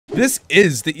This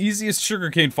is the easiest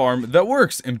sugarcane farm that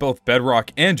works in both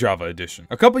Bedrock and Java Edition.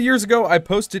 A couple years ago, I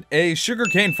posted a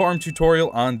sugarcane farm tutorial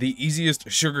on the easiest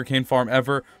sugarcane farm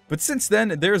ever, but since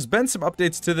then, there's been some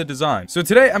updates to the design. So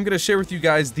today, I'm going to share with you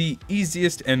guys the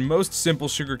easiest and most simple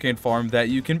sugarcane farm that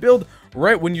you can build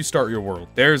right when you start your world.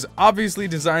 There's obviously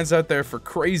designs out there for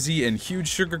crazy and huge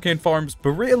sugarcane farms,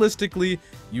 but realistically,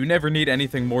 you never need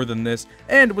anything more than this.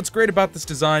 And what's great about this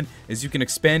design is you can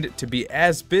expand it to be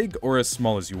as big or as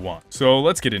small as you want. So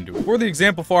let's get into it. For the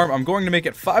example farm, I'm going to make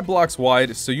it 5 blocks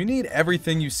wide, so you need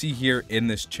everything you see here in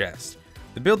this chest.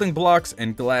 The building blocks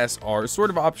and glass are sort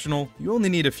of optional, you only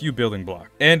need a few building blocks.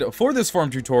 And for this farm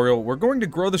tutorial, we're going to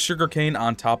grow the sugarcane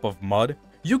on top of mud.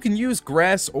 You can use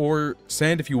grass or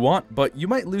sand if you want, but you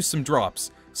might lose some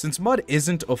drops. Since mud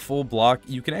isn't a full block,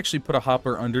 you can actually put a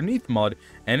hopper underneath mud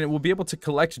and it will be able to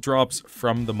collect drops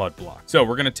from the mud block. So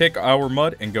we're going to take our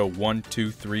mud and go 1, 2,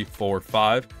 3, 4,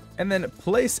 5, and then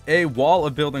place a wall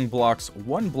of building blocks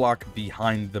 1 block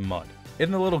behind the mud. In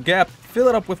the little gap, fill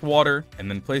it up with water and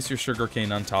then place your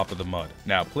sugarcane on top of the mud.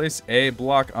 Now place a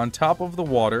block on top of the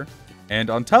water,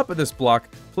 and on top of this block,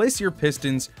 place your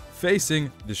pistons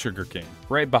facing the sugarcane.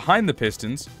 Right behind the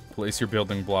pistons, place your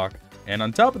building block, and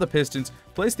on top of the pistons,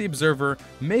 place the observer,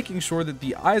 making sure that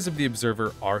the eyes of the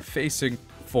observer are facing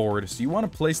forward. So you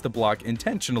want to place the block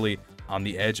intentionally on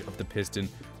the edge of the piston,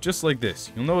 just like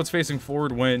this. You'll know it's facing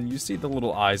forward when you see the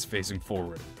little eyes facing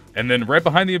forward. And then right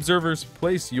behind the observers,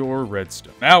 place your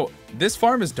redstone. Now, this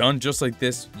farm is done just like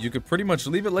this. You could pretty much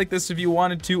leave it like this if you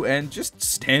wanted to and just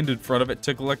stand in front of it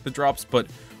to collect the drops, but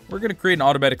we're going to create an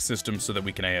automatic system so that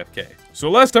we can AFK. So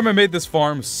last time I made this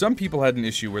farm, some people had an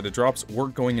issue where the drops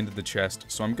weren't going into the chest,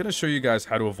 so I'm going to show you guys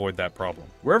how to avoid that problem.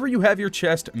 Wherever you have your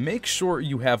chest, make sure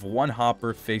you have one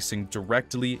hopper facing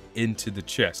directly into the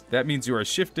chest. That means you are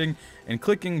shifting and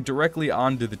clicking directly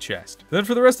onto the chest. Then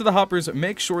for the rest of the hoppers,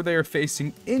 make sure they are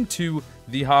facing into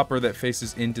the hopper that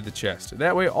faces into the chest.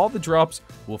 That way all the drops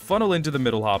will funnel into the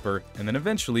middle hopper and then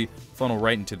eventually funnel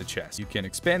right into the chest. You can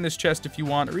expand this chest if you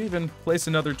want, or even place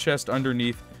another chest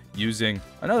underneath using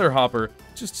another hopper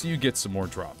just so you get some more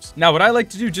drops. Now what I like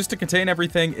to do just to contain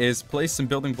everything is place some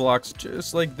building blocks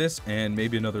just like this and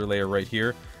maybe another layer right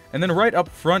here. And then right up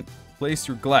front, place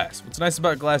your glass. What's nice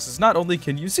about glass is not only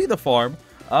can you see the farm,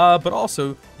 but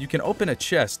also you can open a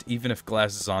chest even if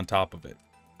glass is on top of it.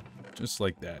 Just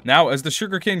like that. Now, as the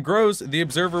sugarcane grows, the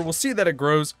observer will see that it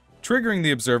grows, triggering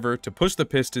the observer to push the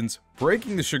pistons,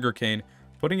 breaking the sugarcane,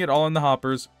 putting it all in the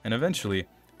hoppers, and eventually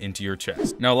into your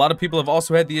chest. Now, a lot of people have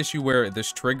also had the issue where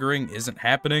this triggering isn't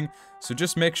happening, so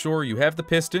just make sure you have the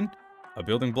piston, a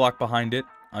building block behind it,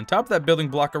 on top of that building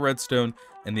block of redstone,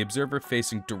 and the observer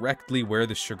facing directly where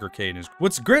the sugarcane is.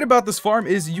 What's great about this farm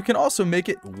is you can also make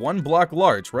it 1 block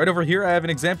large. Right over here, I have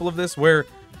an example of this where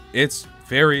it's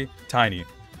very tiny.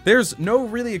 There's no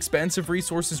really expensive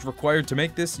resources required to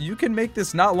make this. You can make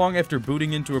this not long after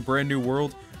booting into a brand new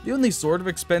world. The only sort of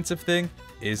expensive thing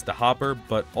is the hopper,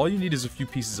 but all you need is a few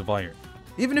pieces of iron.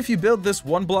 Even if you build this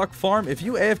 1 block farm, if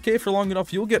you AFK for long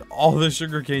enough, you'll get all the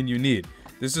sugarcane you need.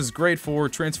 This is great for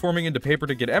transforming into paper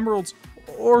to get emeralds,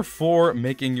 or for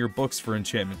making your books for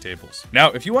enchantment tables.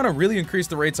 Now, if you want to really increase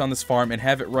the rates on this farm and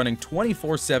have it running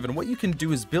 24/7, what you can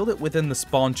do is build it within the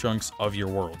spawn chunks of your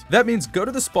world. That means go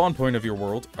to the spawn point of your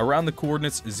world, around the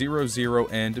coordinates 0, 0,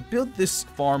 and build this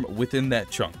farm within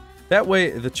that chunk. That way,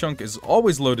 the chunk is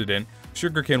always loaded in,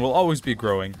 sugarcane will always be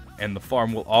growing, and the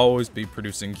farm will always be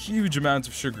producing huge amounts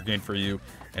of sugarcane for you,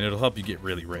 and it'll help you get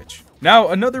really rich. Now,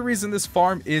 another reason this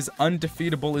farm is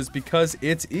undefeatable is because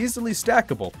it's easily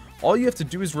stackable. All you have to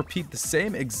do is repeat the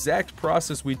same exact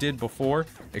process we did before,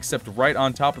 except right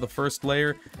on top of the first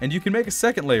layer, and you can make a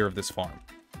second layer of this farm.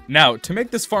 Now, to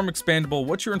make this farm expandable,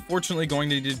 what you're unfortunately going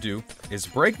to need to do is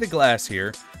break the glass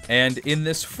here, and in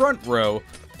this front row,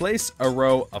 place a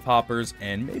row of hoppers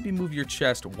and maybe move your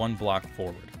chest 1 block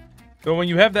forward. So when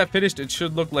you have that finished, it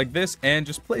should look like this, and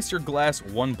just place your glass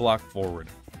 1 block forward.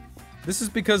 This is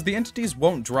because the entities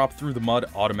won't drop through the mud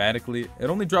automatically. It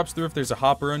only drops through if there's a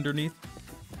hopper underneath.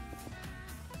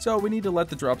 So we need to let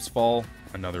the drops fall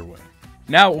another way.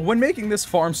 Now, when making this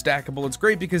farm stackable, it's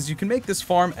great because you can make this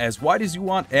farm as wide as you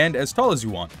want and as tall as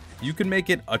you want. You can make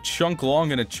it a chunk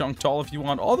long and a chunk tall if you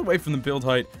want, all the way from the build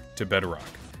height to bedrock.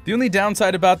 The only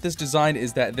downside about this design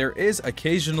is that there is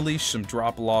occasionally some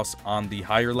drop loss on the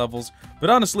higher levels, but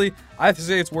honestly, I have to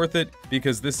say it's worth it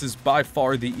because this is by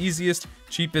far the easiest,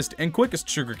 cheapest, and quickest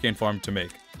sugarcane farm to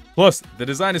make. Plus, the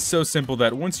design is so simple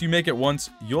that once you make it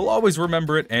once, you'll always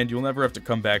remember it and you'll never have to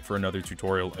come back for another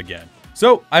tutorial again.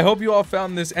 So, I hope you all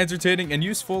found this entertaining and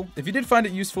useful. If you did find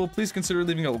it useful, please consider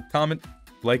leaving a comment.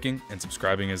 liking and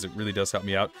subscribing, as it really does help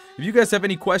me out. If you guys have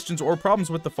any questions or problems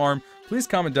with the farm, please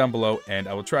comment down below and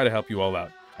I will try to help you all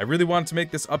out. I really wanted to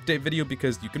make this update video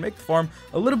because you can make the farm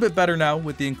a little bit better now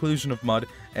with the inclusion of mud,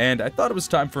 and I thought it was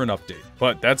time for an update.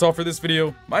 But that's all for this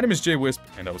video. My name is JWhisp,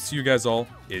 and I will see you guys all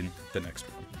in the next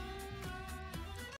one.